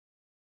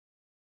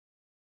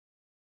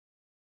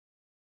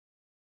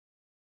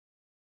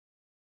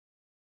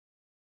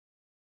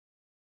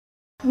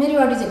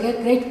Merriward is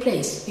a great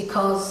place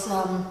because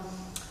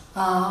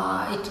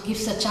it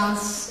gives a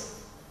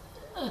chance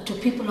to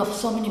people of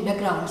so many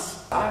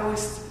backgrounds. I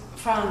always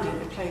found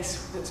it a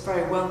place that's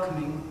very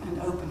welcoming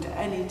and open to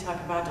any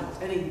type of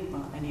adult,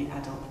 any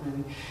adult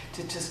really,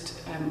 to just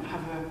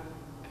have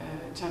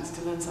a chance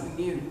to learn something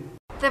new.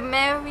 The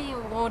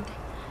Merriward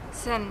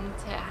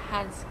Centre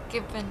has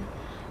given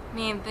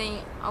me the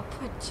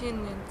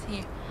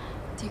opportunity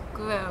to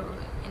grow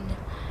in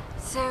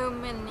so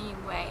many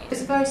ways.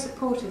 It's a very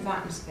supportive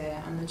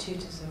atmosphere and the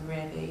tutors are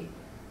really,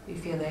 you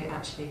feel they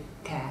actually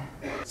care.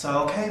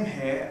 So I came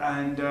here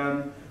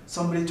and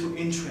somebody took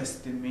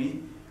interest in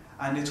me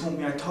and they taught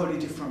me a totally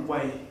different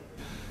way.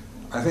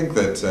 I think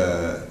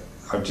that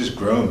I've just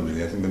grown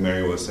really. I think the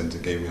Merriward Centre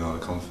gave me a lot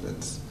of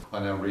confidence. I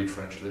now read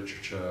French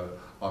literature,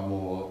 I'm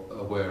more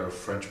aware of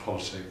French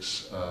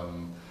politics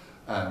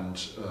and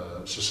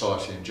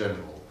society in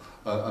general.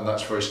 And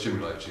that's very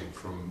stimulating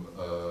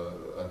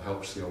and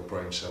helps the old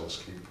brain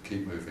cells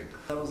keep moving.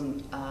 I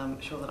wasn't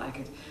sure that I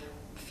could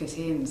fit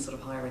in sort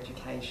of higher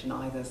education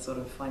either sort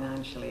of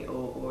financially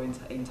or in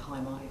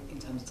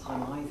terms of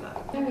time either.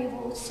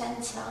 Merriward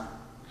Centre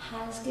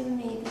has given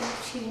me the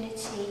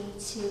opportunity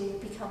to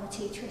become a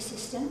teacher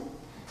assistant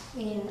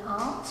in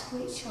art,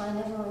 which I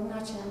never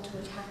imagined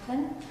would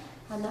happen,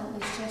 and that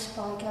was just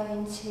by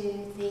going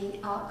to the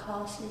art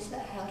classes that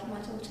are held at my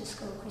daughter's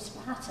school,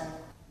 Christopher Hatton.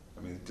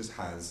 I mean, it just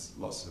has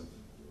lots of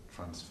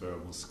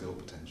transferable skill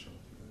potential,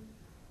 you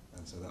know?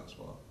 And so that's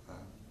what,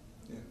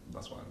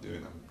 that's what I'm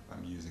doing.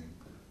 I'm using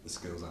the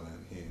skills I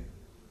learned here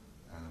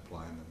and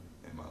applying them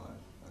in my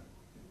life.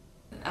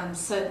 I'm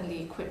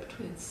certainly equipped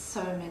with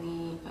so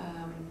many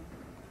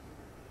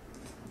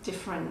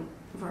different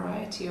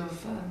variety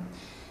of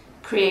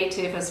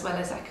creative as well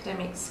as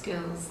academic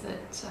skills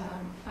that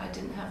I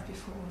didn't have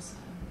before. So.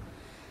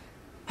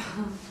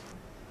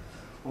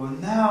 Well,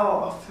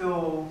 now I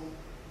feel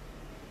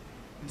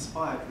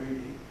inspired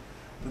really,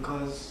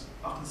 because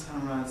I can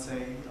turn around and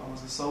say I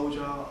was a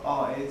soldier,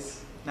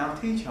 artist, now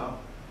teacher,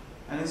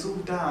 and it's all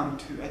down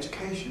to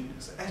education.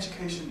 So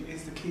education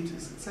is the key to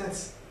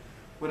success.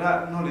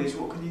 Without knowledge,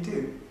 what can you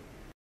do?